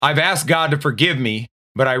I've asked God to forgive me,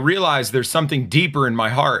 but I realize there's something deeper in my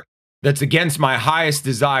heart that's against my highest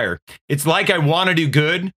desire. It's like I want to do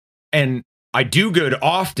good, and I do good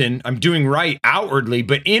often. I'm doing right outwardly,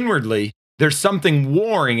 but inwardly, there's something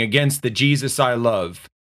warring against the Jesus I love.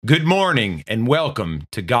 Good morning, and welcome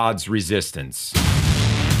to God's Resistance.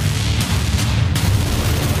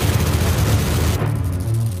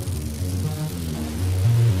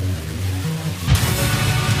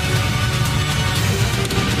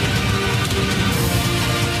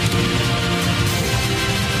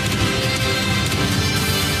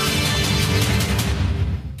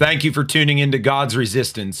 Thank you for tuning into God's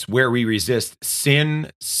Resistance, where we resist sin,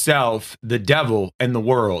 self, the devil, and the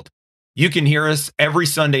world. You can hear us every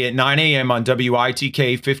Sunday at 9 a.m. on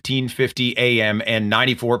WITK 1550 AM and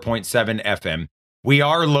 94.7 FM. We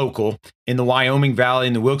are local in the Wyoming Valley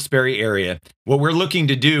and the Wilkes-Barre area. What we're looking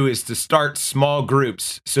to do is to start small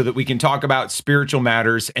groups so that we can talk about spiritual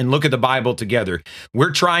matters and look at the Bible together.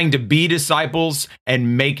 We're trying to be disciples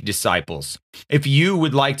and make disciples. If you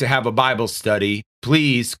would like to have a Bible study,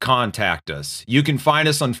 please contact us. You can find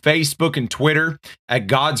us on Facebook and Twitter at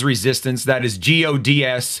God's Resistance. That is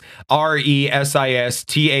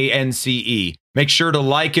GODSRESISTANCE. Make sure to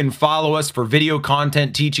like and follow us for video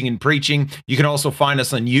content, teaching, and preaching. You can also find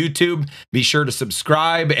us on YouTube. Be sure to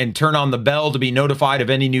subscribe and turn on the bell to be notified of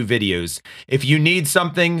any new videos. If you need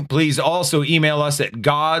something, please also email us at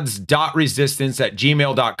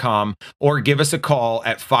gods.resistance@gmail.com or give us a call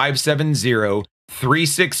at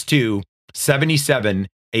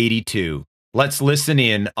 570-362-7782. Let's listen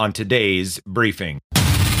in on today's briefing.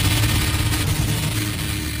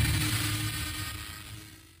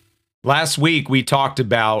 Last week, we talked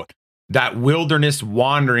about that wilderness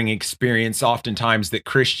wandering experience oftentimes that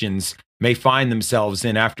Christians may find themselves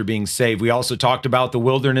in after being saved. We also talked about the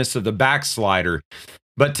wilderness of the backslider.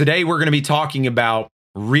 But today we're going to be talking about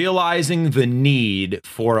realizing the need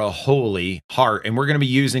for a holy heart. And we're going to be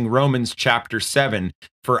using Romans chapter 7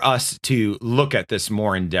 for us to look at this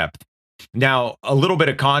more in depth. Now, a little bit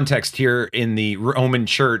of context here in the Roman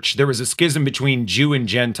church. There was a schism between Jew and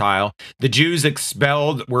Gentile. The Jews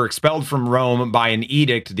were expelled from Rome by an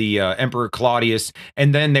edict, the Emperor Claudius,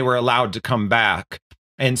 and then they were allowed to come back.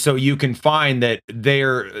 And so you can find that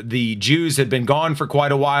the Jews had been gone for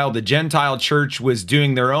quite a while. The Gentile church was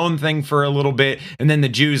doing their own thing for a little bit, and then the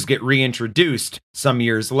Jews get reintroduced some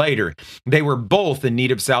years later. They were both in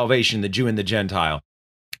need of salvation, the Jew and the Gentile.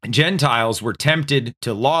 Gentiles were tempted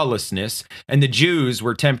to lawlessness, and the Jews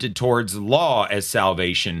were tempted towards law as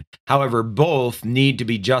salvation. However, both need to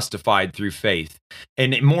be justified through faith.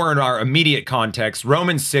 And more in our immediate context,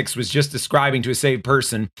 Romans 6 was just describing to a saved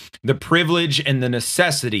person the privilege and the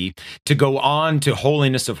necessity to go on to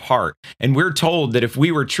holiness of heart. And we're told that if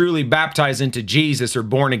we were truly baptized into Jesus or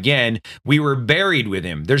born again, we were buried with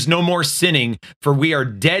him. There's no more sinning, for we are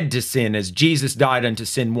dead to sin as Jesus died unto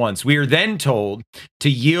sin once. We are then told to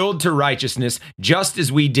yield to righteousness just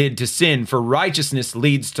as we did to sin, for righteousness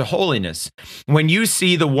leads to holiness. When you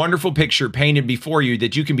see the wonderful picture painted before you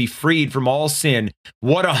that you can be freed from all sin,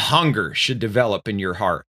 what a hunger should develop in your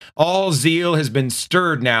heart. All zeal has been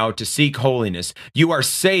stirred now to seek holiness. You are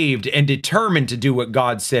saved and determined to do what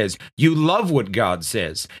God says. You love what God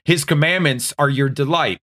says. His commandments are your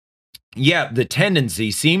delight. Yet the tendency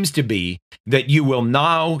seems to be that you will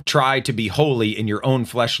now try to be holy in your own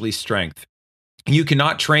fleshly strength. You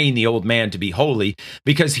cannot train the old man to be holy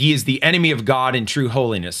because he is the enemy of God in true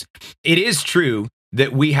holiness. It is true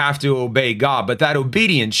that we have to obey God, but that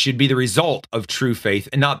obedience should be the result of true faith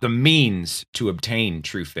and not the means to obtain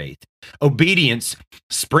true faith. Obedience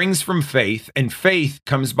springs from faith, and faith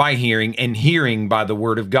comes by hearing, and hearing by the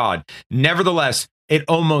word of God. Nevertheless, it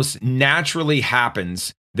almost naturally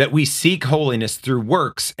happens that we seek holiness through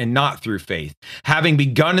works and not through faith. Having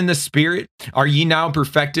begun in the Spirit, are ye now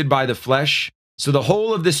perfected by the flesh? So the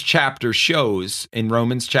whole of this chapter shows in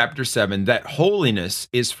Romans chapter 7 that holiness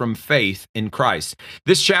is from faith in Christ.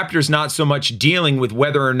 This chapter is not so much dealing with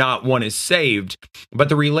whether or not one is saved, but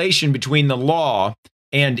the relation between the law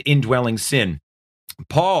and indwelling sin.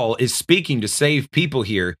 Paul is speaking to saved people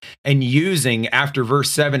here and using, after verse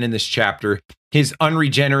 7 in this chapter, his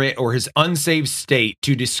unregenerate or his unsaved state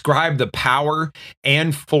to describe the power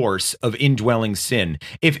and force of indwelling sin.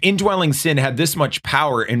 If indwelling sin had this much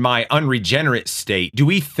power in my unregenerate state, do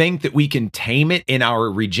we think that we can tame it in our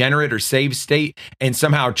regenerate or saved state and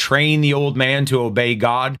somehow train the old man to obey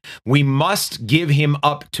God? We must give him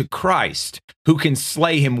up to Christ, who can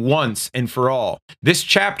slay him once and for all. This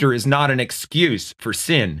chapter is not an excuse for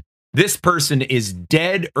sin. This person is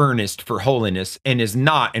dead earnest for holiness and is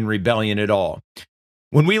not in rebellion at all.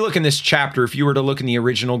 When we look in this chapter, if you were to look in the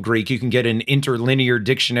original Greek, you can get an interlinear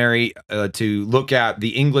dictionary to look at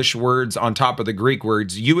the English words on top of the Greek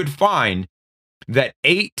words. You would find that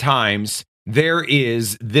 8 times there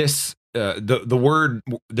is this, the word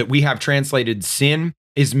that we have translated sin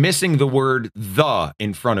is missing the word the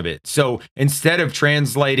in front of it. So instead of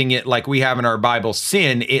translating it like we have in our Bible,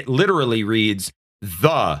 sin, it literally reads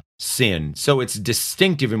the sin. So it's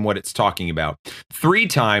distinctive in what it's talking about. 3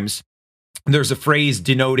 times there's a phrase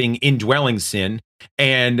denoting indwelling sin,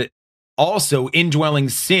 and also indwelling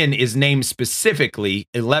sin is named specifically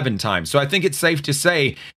 11 times. So I think it's safe to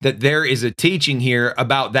say that there is a teaching here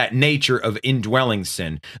about that nature of indwelling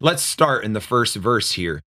sin. Let's start in the first verse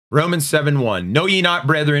here. Romans 7:1. Know ye not,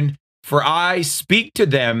 brethren, for I speak to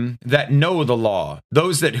them that know the law,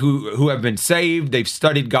 those that who have been saved, they've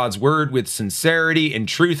studied God's word with sincerity and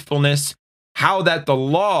truthfulness, how that the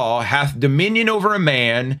law hath dominion over a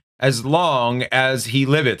man as long as he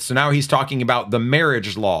liveth. So now he's talking about the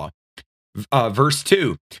marriage law. Verse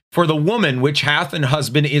 2, for the woman which hath an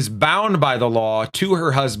husband is bound by the law to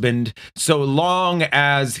her husband so long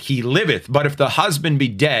as he liveth. But if the husband be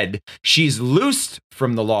dead, she's loosed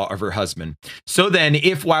from the law of her husband. So then,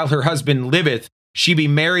 if while her husband liveth, she be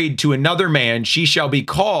married to another man, she shall be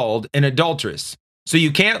called an adulteress. So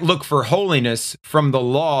you can't look for holiness from the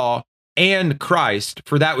law and Christ,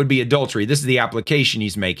 for that would be adultery. This is the application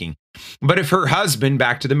he's making. But if her husband,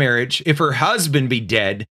 back to the marriage, if her husband be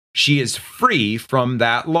dead, she is free from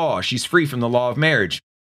that law. She's free from the law of marriage.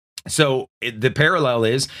 So the parallel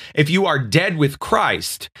is, if you are dead with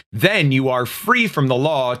Christ, then you are free from the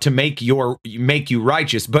law to make you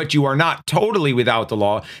righteous, but you are not totally without the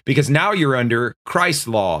law, because now you're under Christ's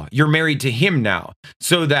law. You're married to him now.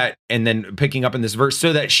 So that, and then picking up in this verse,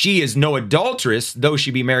 so that she is no adulteress, though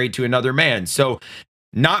she be married to another man. So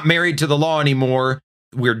not married to the law anymore.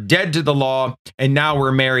 We're dead to the law, and now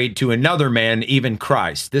we're married to another man, even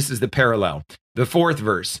Christ. This is the parallel. The 4th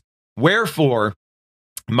verse. Wherefore,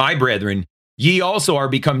 my brethren, ye also are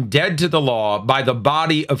become dead to the law by the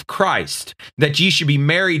body of Christ, that ye should be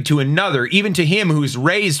married to another, even to him who is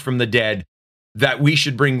raised from the dead, that we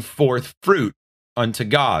should bring forth fruit unto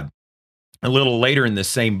God. A little later in this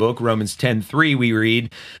same book, Romans 10:3, we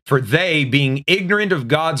read, for they, being ignorant of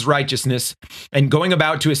God's righteousness and going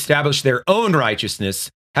about to establish their own righteousness,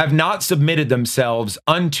 have not submitted themselves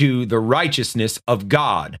unto the righteousness of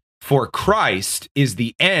God. For Christ is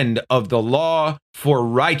the end of the law for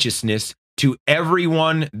righteousness to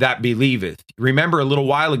everyone that believeth. Remember, a little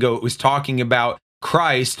while ago, it was talking about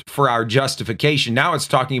Christ for our justification. Now it's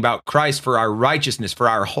talking about Christ for our righteousness, for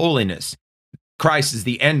our holiness. Christ is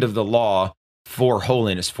the end of the law for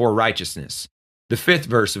holiness, for righteousness. The 5th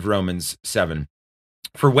verse of Romans 7.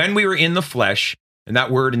 For when we were in the flesh, and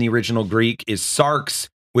that word in the original Greek is sarx,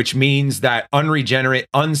 which means that unregenerate,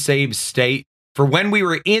 unsaved state. For when we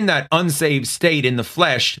were in that unsaved state in the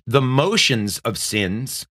flesh, the motions of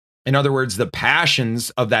sins, in other words, the passions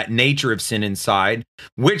of that nature of sin inside,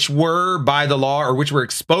 which were by the law, or which were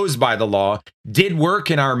exposed by the law, did work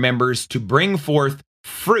in our members to bring forth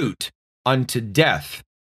fruit unto death.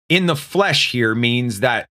 In the flesh here means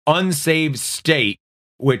that unsaved state,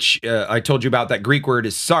 which I told you about, that Greek word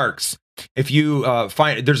is sarx. If you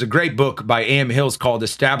find, there's a great book by A.M. Hills called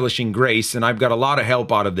Establishing Grace, and I've got a lot of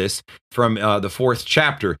help out of this from the 4th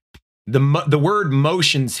chapter. The word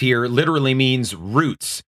motions here literally means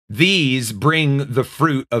roots. These bring the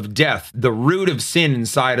fruit of death. The root of sin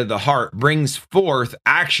inside of the heart brings forth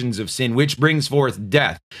actions of sin, which brings forth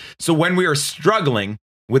death. So when we are struggling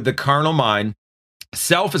with the carnal mind,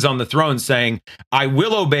 self is on the throne saying, I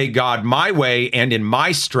will obey God my way, and in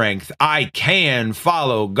my strength, I can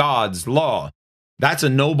follow God's law. That's a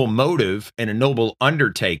noble motive and a noble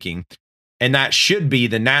undertaking, and that should be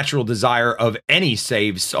the natural desire of any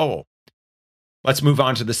saved soul. Let's move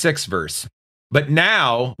on to the 6th verse. But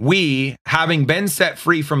now we, having been set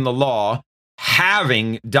free from the law,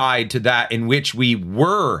 having died to that in which we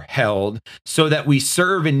were held, so that we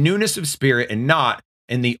serve in newness of spirit and not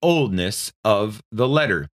in the oldness of the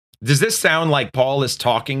letter. Does this sound like Paul is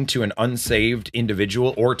talking to an unsaved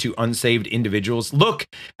individual or to unsaved individuals? Look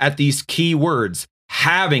at these key words: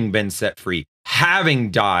 having been set free,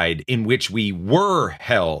 having died in which we were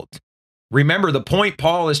held. Remember, the point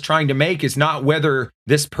Paul is trying to make is not whether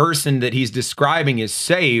this person that he's describing is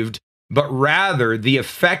saved, but rather the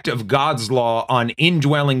effect of God's law on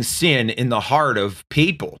indwelling sin in the heart of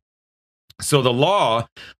people. So the law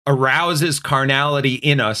arouses carnality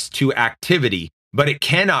in us to activity, but it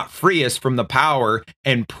cannot free us from the power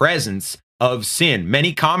and presence of sin.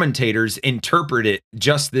 Many commentators interpret it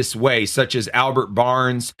just this way, such as Albert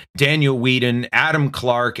Barnes, Daniel Whedon, Adam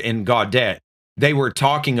Clark, and Gaudet. they were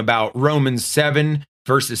talking about Romans 7,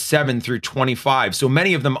 verses 7 through 25. So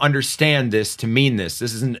many of them understand this to mean this.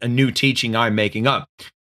 This isn't a new teaching I'm making up.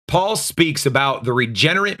 Paul speaks about the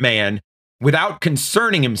regenerate man without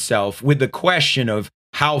concerning himself with the question of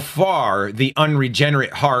how far the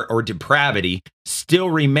unregenerate heart or depravity still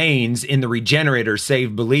remains in the regenerate or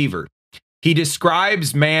saved believer. He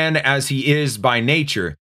describes man as he is by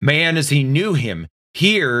nature, man as he knew him.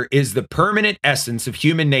 Here is the permanent essence of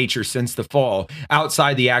human nature since the fall,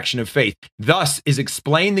 outside the action of faith. Thus is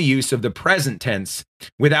explained the use of the present tense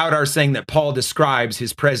without our saying that Paul describes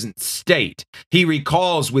his present state. He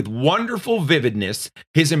recalls with wonderful vividness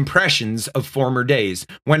his impressions of former days,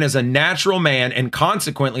 when as a natural man and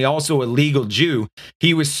consequently also a legal Jew,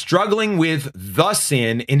 he was struggling with the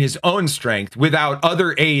sin in his own strength without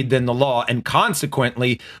other aid than the law, and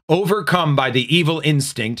consequently overcome by the evil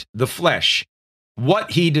instinct, the flesh.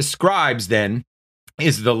 What he describes then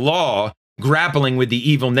is the law grappling with the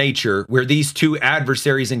evil nature, where these two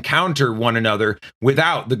adversaries encounter one another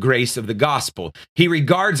without the grace of the gospel. He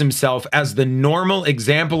regards himself as the normal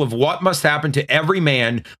example of what must happen to every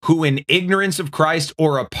man who, in ignorance of Christ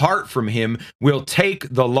or apart from him, will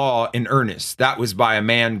take the law in earnest. That was by a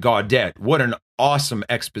man Gaudet. What an awesome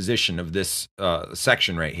exposition of this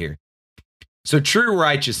section right here. So true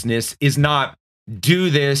righteousness is not do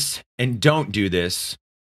this and don't do this.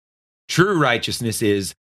 True righteousness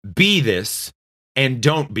is be this and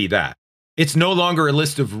don't be that. It's no longer a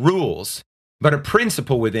list of rules, but a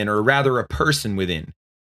principle within, or rather a person within.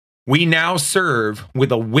 We now serve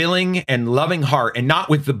with a willing and loving heart and not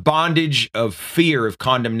with the bondage of fear of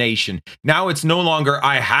condemnation. Now it's no longer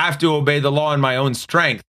I have to obey the law in my own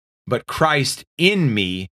strength, but Christ in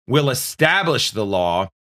me will establish the law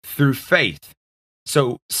through faith.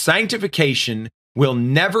 So sanctification will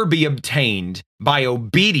never be obtained by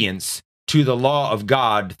obedience to the law of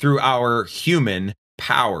God through our human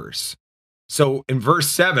powers. So in verse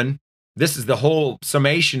 7, this is the whole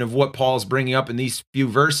summation of what Paul's bringing up in these few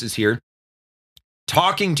verses here.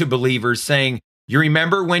 Talking to believers, saying, you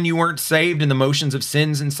remember when you weren't saved in the motions of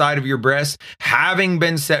sins inside of your breast, having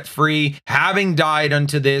been set free, having died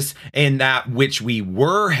unto this and that which we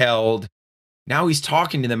were held. Now he's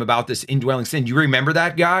talking to them about this indwelling sin. Do you remember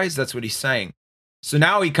that, guys? That's what he's saying. So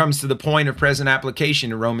now he comes to the point of present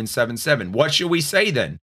application in Romans 7:7. What shall we say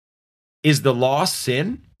then? Is the law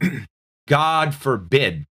sin? God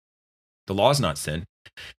forbid. The law is not sin.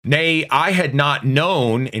 Nay, I had not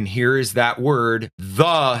known, and here is that word,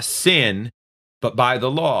 the sin, but by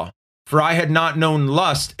the law. For I had not known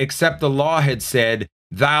lust, except the law had said,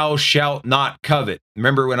 thou shalt not covet.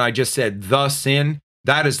 Remember when I just said the sin?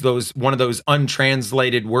 That is one of those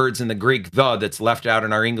untranslated words in the Greek, the, that's left out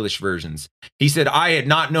in our English versions. He said, I had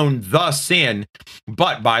not known the sin,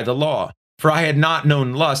 but by the law. For I had not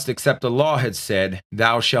known lust, except the law had said,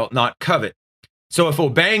 thou shalt not covet. So if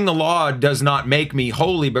obeying the law does not make me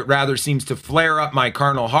holy, but rather seems to flare up my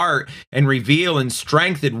carnal heart and reveal and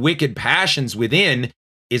strengthen wicked passions within,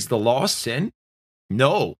 is the law sin?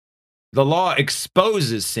 No. The law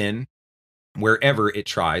exposes sin wherever it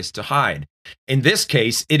tries to hide. In this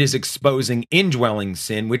case, it is exposing indwelling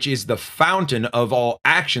sin, which is the fountain of all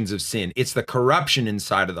actions of sin. It's the corruption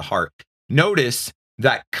inside of the heart. Notice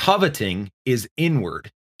that coveting is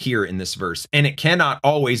inward here in this verse, and it cannot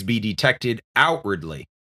always be detected outwardly.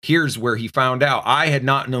 Here's where he found out. I had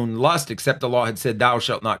not known lust, except the law had said, thou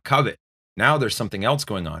shalt not covet. Now there's something else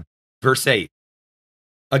going on. Verse 8.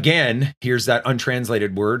 Again, here's that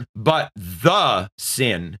untranslated word, but the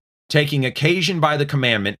sin, taking occasion by the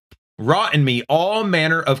commandment, wrought in me all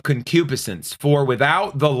manner of concupiscence, for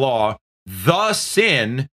without the law, the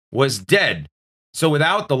sin was dead. So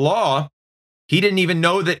without the law, he didn't even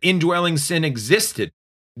know that indwelling sin existed.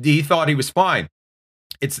 He thought he was fine.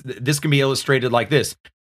 This can be illustrated like this.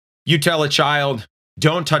 You tell a child,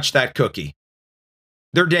 don't touch that cookie.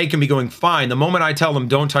 Their day can be going fine. The moment I tell them,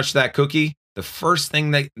 don't touch that cookie, the first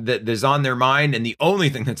thing that is on their mind, and the only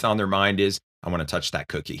thing that's on their mind is, I want to touch that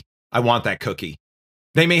cookie. I want that cookie.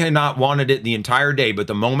 They may have not wanted it the entire day, but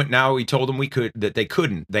the moment now we told them that they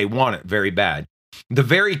couldn't, they want it very bad. The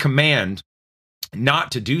very command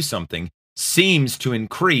not to do something seems to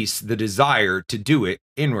increase the desire to do it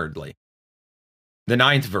inwardly. The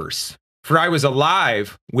 9th verse. For I was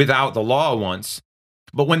alive without the law once,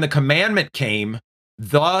 but when the commandment came,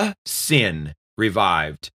 the sin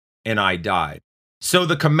revived and I died. So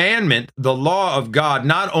the commandment, the law of God,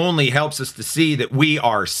 not only helps us to see that we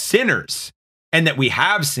are sinners and that we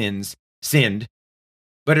have sinned,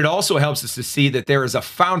 but it also helps us to see that there is a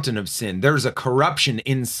fountain of sin. There's a corruption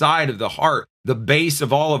inside of the heart, the base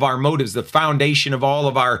of all of our motives, the foundation of all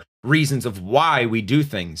of our reasons of why we do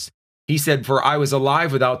things. He said, "For I was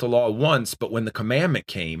alive without the law once, but when the commandment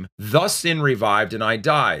came, thus sin revived and I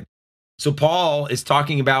died." So Paul is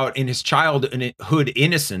talking about in his childhood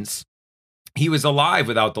innocence, he was alive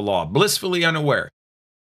without the law, blissfully unaware.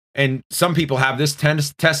 And some people have this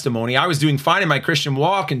testimony. I was doing fine in my Christian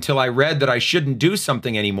walk until I read that I shouldn't do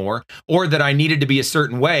something anymore, or that I needed to be a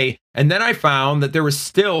certain way. And then I found that there was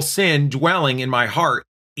still sin dwelling in my heart,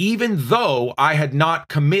 even though I had not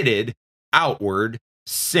committed outward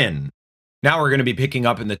sin. Now we're going to be picking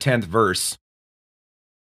up in the 10th verse.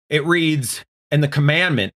 It reads, "And the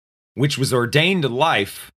commandment, which was ordained to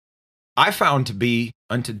life, I found to be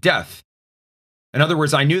unto death." In other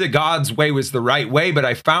words, I knew that God's way was the right way, but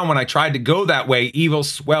I found when I tried to go that way, evil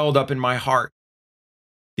swelled up in my heart.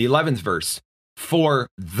 The 11th verse, "For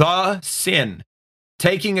the sin,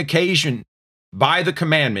 taking occasion by the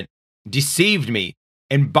commandment, deceived me,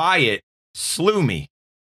 and by it slew me."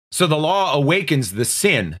 So the law awakens the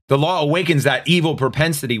sin. The law awakens that evil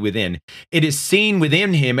propensity within. It is seen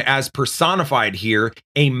within him as personified here,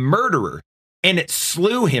 a murderer, and it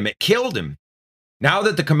slew him, it killed him. Now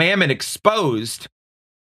that the commandment exposed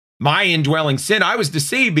my indwelling sin, I was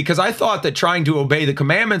deceived because I thought that trying to obey the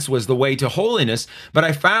commandments was the way to holiness, but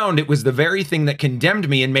I found it was the very thing that condemned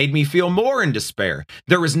me and made me feel more in despair.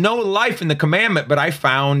 There was no life in the commandment, but I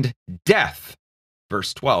found death.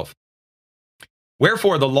 Verse 12.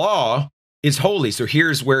 "Wherefore the law is holy." So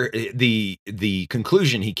here's where the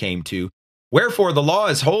conclusion he came to. "Wherefore the law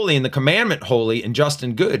is holy and the commandment holy and just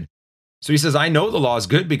and good." So he says, I know the law is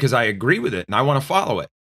good because I agree with it and I want to follow it.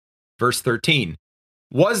 Verse 13,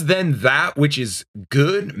 "Was then that which is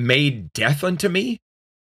good made death unto me?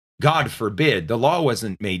 God forbid. The law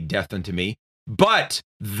wasn't made death unto me, but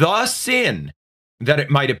the sin, that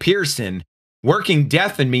it might appear sin, working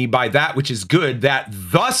death in me by that which is good, that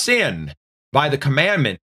the sin by the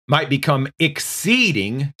commandment might become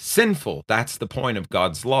exceeding sinful." That's the point of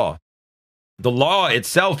God's law. The law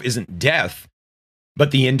itself isn't death,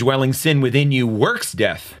 but the indwelling sin within you works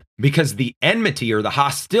death, because the enmity or the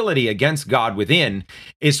hostility against God within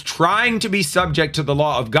is trying to be subject to the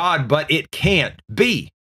law of God, but it can't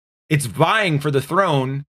be. It's vying for the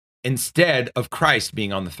throne instead of Christ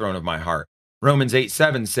being on the throne of my heart. Romans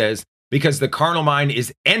 8:7 says, "Because the carnal mind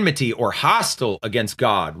is enmity or hostile against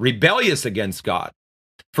God, rebellious against God.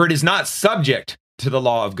 For it is not subject to the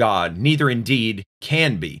law of God, neither indeed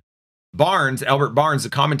can be." Albert Barnes, the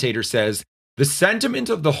commentator, says, "The sentiment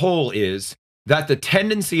of the whole is that the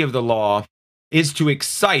tendency of the law is to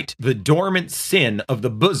excite the dormant sin of the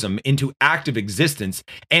bosom into active existence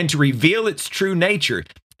and to reveal its true nature.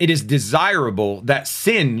 It is desirable that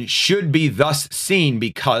sin should be thus seen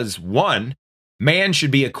because, 1, man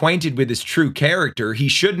should be acquainted with his true character, he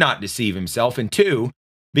should not deceive himself, and 2,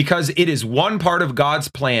 because it is one part of God's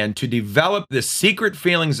plan to develop the secret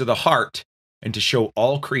feelings of the heart and to show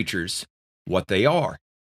all creatures what they are."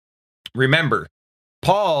 Remember,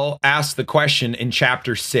 Paul asked the question in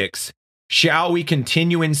chapter 6, "Shall we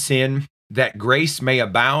continue in sin that grace may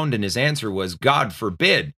abound?" And his answer was, "God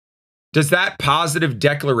forbid." Does that positive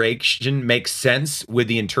declaration make sense with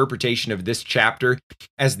the interpretation of this chapter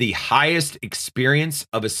as the highest experience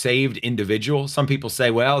of a saved individual? Some people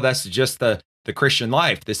say, well, that's just the Christian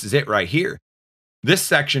life. This is it right here. This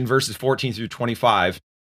section, verses 14 through 25,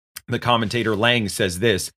 the commentator Lang says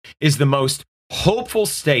this, is the most hopeful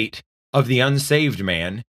state of the unsaved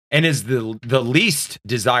man and is the least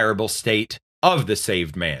desirable state of the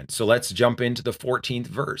saved man. So let's jump into the 14th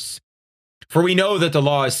verse. "For we know that the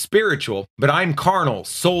law is spiritual, but I'm carnal,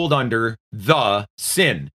 sold under the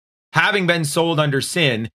sin. Having been sold under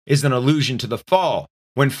sin is an allusion to the fall,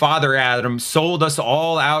 when Father Adam sold us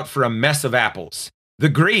all out for a mess of apples. The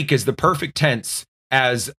Greek is the perfect tense,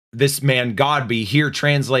 as this man Godby here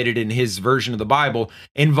translated in his version of the Bible,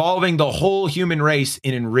 involving the whole human race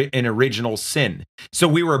in original sin. So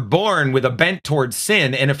we were born with a bent towards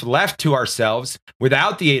sin, and if left to ourselves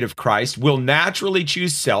without the aid of Christ, we'll naturally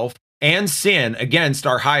choose self and sin against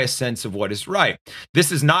our highest sense of what is right."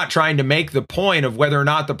 This is not trying to make the point of whether or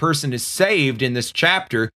not the person is saved in this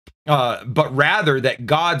chapter, but rather that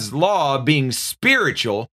God's law being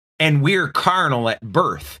spiritual and we're carnal at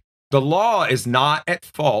birth. The law is not at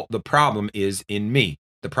fault. The problem is in me.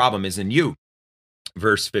 The problem is in you.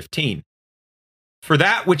 Verse 15. "For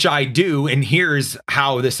that which I do," and here's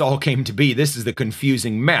how this all came to be. This is the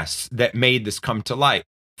confusing mess that made this come to light.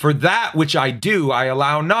 "For that which I do, I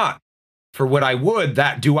allow not. For what I would,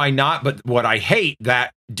 that do I not, but what I hate,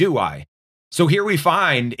 that do I." So here we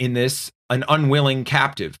find in this an unwilling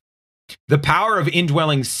captive. The power of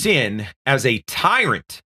indwelling sin as a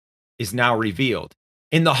tyrant is now revealed.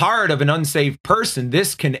 In the heart of an unsaved person,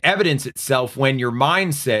 this can evidence itself when your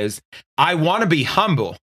mind says, I want to be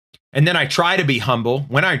humble. And then I try to be humble.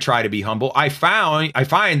 When I try to be humble, I find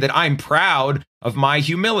that I'm proud of my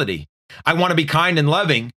humility. I want to be kind and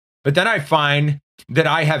loving, but then I find that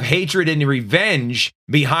I have hatred and revenge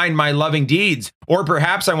behind my loving deeds. Or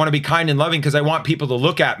perhaps I want to be kind and loving because I want people to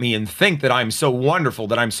look at me and think that I'm so wonderful,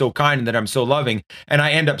 that I'm so kind, and that I'm so loving. And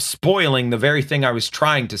I end up spoiling the very thing I was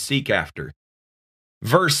trying to seek after.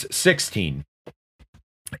 Verse 16.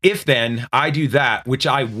 If then I do that which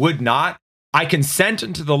I would not, I consent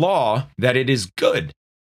unto the law that it is good.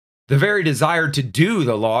 The very desire to do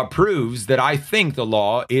the law proves that I think the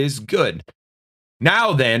law is good.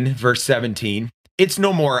 Now then, verse 17, it's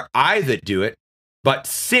no more I that do it, but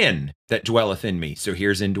sin that dwelleth in me. So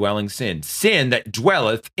here's indwelling sin. Sin that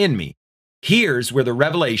dwelleth in me. Here's where the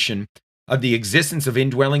revelation of the existence of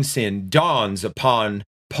indwelling sin dawns upon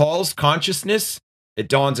Paul's consciousness. It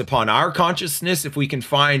dawns upon our consciousness if we can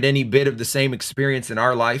find any bit of the same experience in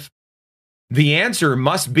our life. The answer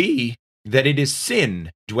must be that it is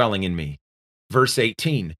sin dwelling in me. Verse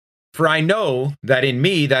 18, for I know that in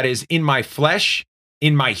me, that is in my flesh,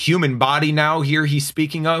 in my human body now, here he's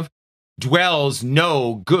speaking of, dwells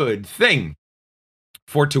no good thing.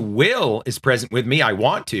 For to will is present with me, I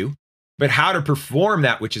want to, but how to perform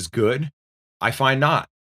that which is good, I find not.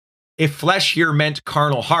 If flesh here meant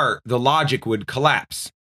carnal heart, the logic would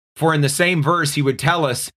collapse. For in the same verse, he would tell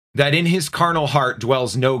us that in his carnal heart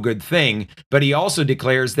dwells no good thing, but he also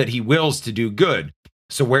declares that he wills to do good.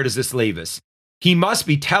 So where does this leave us? He must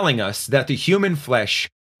be telling us that the human flesh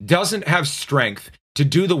doesn't have strength to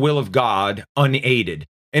do the will of God unaided.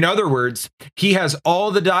 In other words, he has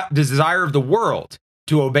all the desire of the world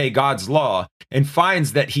to obey God's law and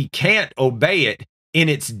finds that he can't obey it in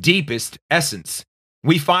its deepest essence.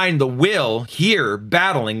 We find the will here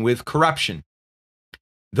battling with corruption.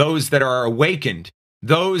 Those that are awakened,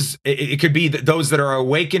 it could be that those that are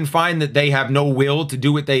awakened find that they have no will to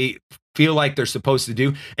do what they feel like they're supposed to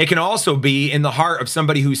do. It can also be in the heart of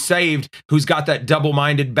somebody who's saved, who's got that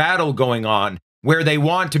double-minded battle going on, where they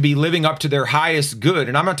want to be living up to their highest good.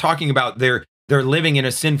 And I'm not talking about they're living in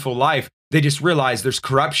a sinful life. They just realize there's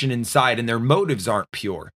corruption inside and their motives aren't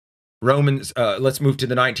pure. Let's move to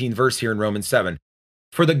the 19th verse here in Romans 7.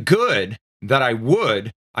 For the good that I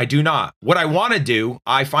would, I do not. What I want to do,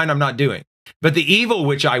 I find I'm not doing. But the evil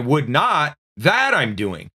which I would not, that I'm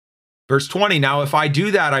doing. Verse 20, now if I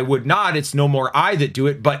do that I would not, it's no more I that do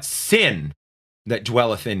it, but sin that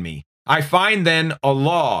dwelleth in me. I find then a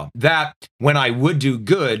law that when I would do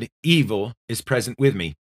good, evil is present with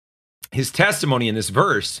me. His testimony in this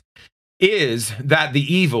verse is that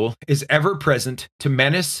the evil is ever present to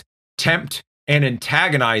menace, tempt, and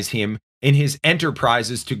antagonize him in his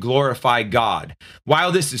enterprises to glorify God.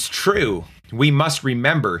 While this is true, we must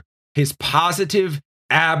remember his positive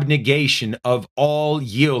abnegation of all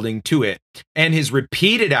yielding to it, and his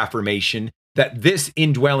repeated affirmation that this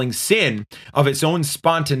indwelling sin of its own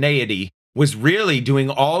spontaneity was really doing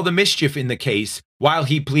all the mischief in the case, while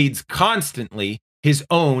he pleads constantly his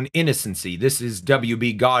own innocency. This is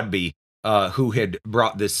W.B. Godby, who had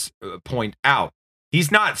brought this point out.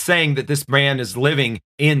 He's not saying that this man is living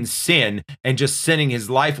in sin and just sinning his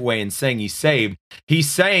life away and saying he's saved. He's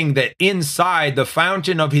saying that inside the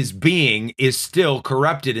fountain of his being is still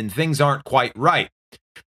corrupted and things aren't quite right.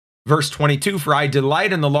 Verse 22, for I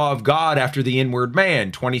delight in the law of God after the inward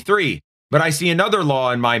man. 23, but I see another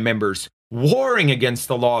law in my members, warring against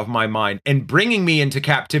the law of my mind and bringing me into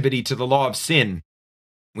captivity to the law of sin,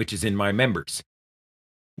 which is in my members.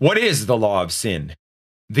 What is the law of sin?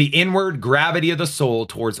 The inward gravity of the soul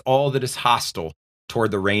towards all that is hostile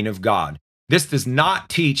toward the reign of God. This does not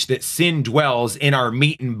teach that sin dwells in our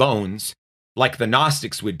meat and bones, like the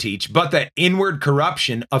Gnostics would teach, but that inward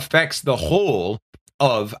corruption affects the whole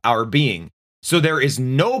of our being. So there is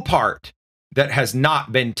no part that has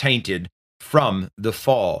not been tainted from the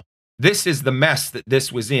fall. This is the mess that this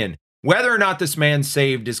was in. Whether or not this man's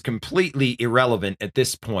saved is completely irrelevant at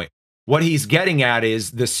this point. What he's getting at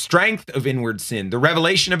is the strength of inward sin, the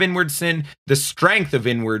revelation of inward sin, the strength of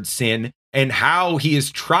inward sin, and how he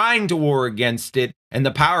is trying to war against it, and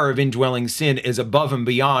the power of indwelling sin is above and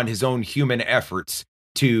beyond his own human efforts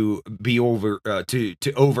to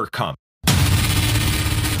overcome.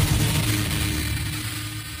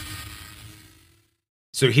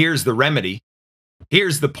 So here's the remedy.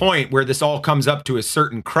 Here's the point where this all comes up to a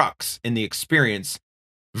certain crux in the experience.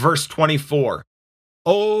 Verse 24.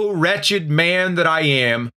 O wretched man that I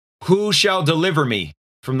am, who shall deliver me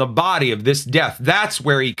from the body of this death? That's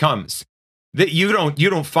where he comes. That you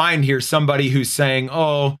don't find here somebody who's saying,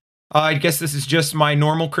 oh, I guess this is just my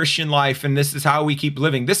normal Christian life, and this is how we keep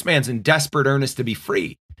living. This man's in desperate earnest to be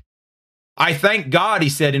free. I thank God, he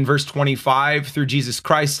said in verse 25, through Jesus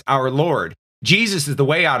Christ our Lord. Jesus is the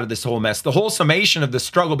way out of this whole mess. The whole summation of the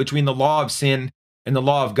struggle between the law of sin and the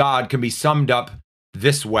law of God can be summed up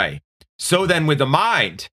this way. So then with the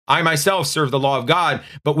mind, I myself serve the law of God,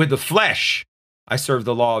 but with the flesh, I serve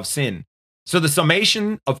the law of sin. So the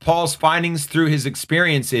summation of Paul's findings through his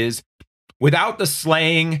experience is, without the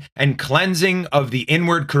slaying and cleansing of the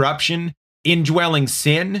inward corruption, indwelling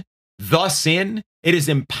sin, the sin, it is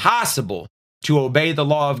impossible to obey the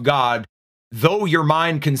law of God. Though your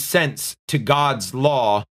mind consents to God's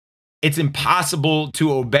law, it's impossible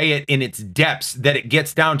to obey it in its depths, that it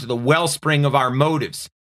gets down to the wellspring of our motives.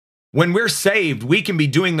 When we're saved, we can be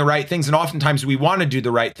doing the right things, and oftentimes we want to do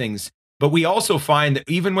the right things. But we also find that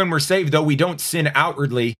even when we're saved, though we don't sin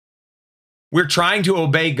outwardly, we're trying to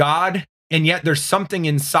obey God, and yet there's something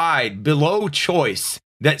inside below choice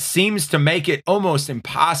that seems to make it almost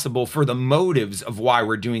impossible for the motives of why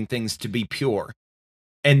we're doing things to be pure.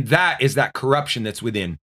 And that is that corruption that's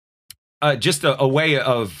within. Just a way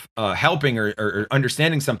of helping or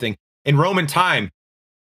understanding something. In Roman time,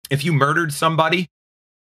 if you murdered somebody,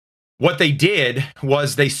 what they did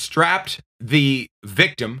was they strapped the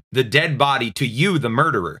victim, the dead body, to you, the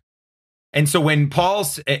murderer. And so when Paul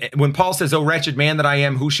says, "O wretched man that I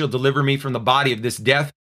am, who shall deliver me from the body of this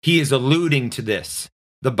death?" he is alluding to this,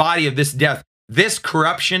 the body of this death. This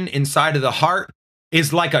corruption inside of the heart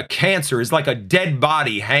is like a cancer, is like a dead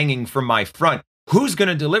body hanging from my front. Who's going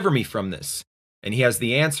to deliver me from this? And he has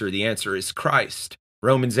the answer. The answer is Christ.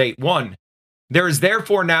 Romans 8:1. There is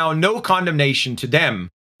therefore now no condemnation to them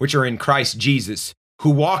which are in Christ Jesus, who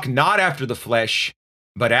walk not after the flesh,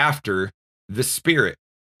 but after the Spirit.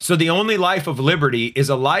 So the only life of liberty is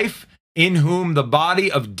a life in whom the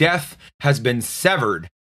body of death has been severed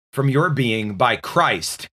from your being by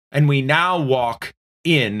Christ, and we now walk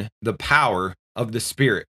in the power of the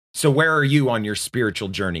Spirit. So where are you on your spiritual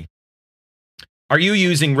journey? Are you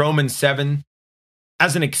using Romans 7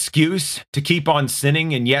 as an excuse to keep on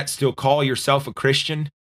sinning and yet still call yourself a Christian?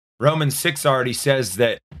 Romans 6 already says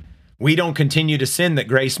that we don't continue to sin that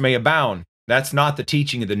grace may abound. That's not the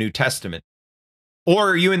teaching of the New Testament.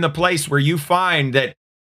 Or are you in the place where you find that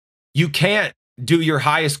you can't do your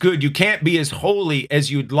highest good? You can't be as holy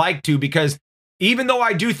as you'd like to, because even though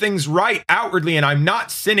I do things right outwardly and I'm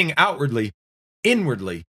not sinning outwardly,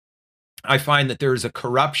 inwardly, I find that there is a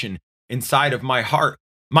corruption inside of my heart.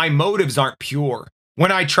 My motives aren't pure.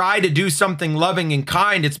 When I try to do something loving and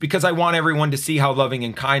kind, it's because I want everyone to see how loving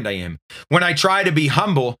and kind I am. When I try to be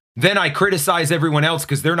humble, then I criticize everyone else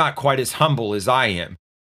because they're not quite as humble as I am.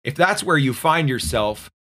 If that's where you find yourself,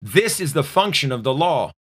 this is the function of the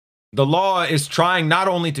law. The law is trying not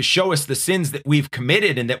only to show us the sins that we've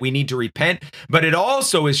committed and that we need to repent, but it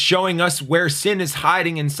also is showing us where sin is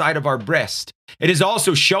hiding inside of our breast. It is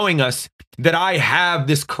also showing us that I have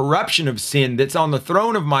this corruption of sin that's on the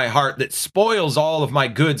throne of my heart that spoils all of my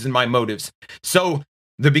goods and my motives. So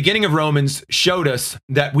the beginning of Romans showed us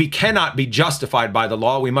that we cannot be justified by the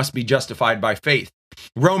law. We must be justified by faith.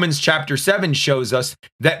 Romans chapter 7 shows us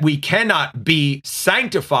that we cannot be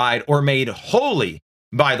sanctified or made holy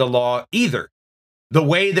by the law either. The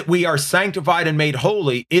way that we are sanctified and made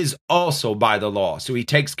holy is also by the law. So he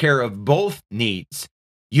takes care of both needs.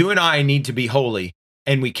 You and I need to be holy,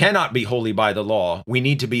 and we cannot be holy by the law. We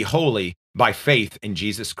need to be holy by faith in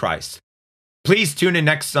Jesus Christ. Please tune in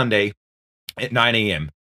next Sunday at 9 a.m.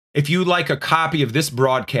 If you'd like a copy of this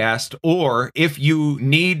broadcast, or if you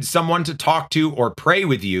need someone to talk to or pray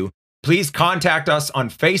with you, please contact us on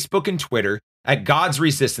Facebook and Twitter at God's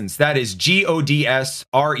Resistance. That is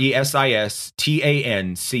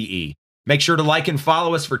GODSRESISTANCE. Make sure to like and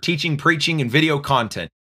follow us for teaching, preaching, and video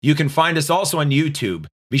content. You can find us also on YouTube.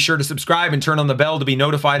 Be sure to subscribe and turn on the bell to be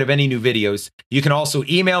notified of any new videos. You can also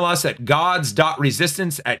email us at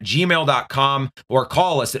gods.resistance@gmail.com or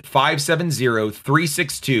call us at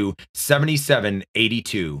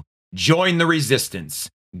 570-362-7782. Join the resistance.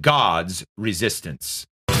 God's Resistance.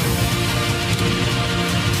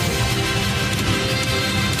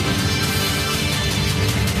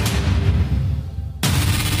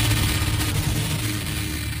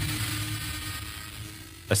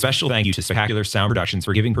 A special thank you to Spectacular Sound Productions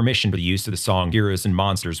for giving permission for the use of the song Heroes and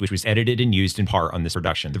Monsters, which was edited and used in part on this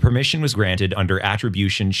production. The permission was granted under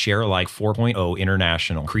Attribution Share Alike 4.0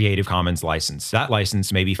 International Creative Commons license. That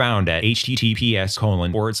license may be found at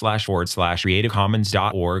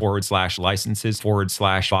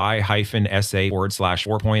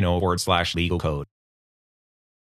https://creativecommons.org/licenses/by-sa/4.0/legal code.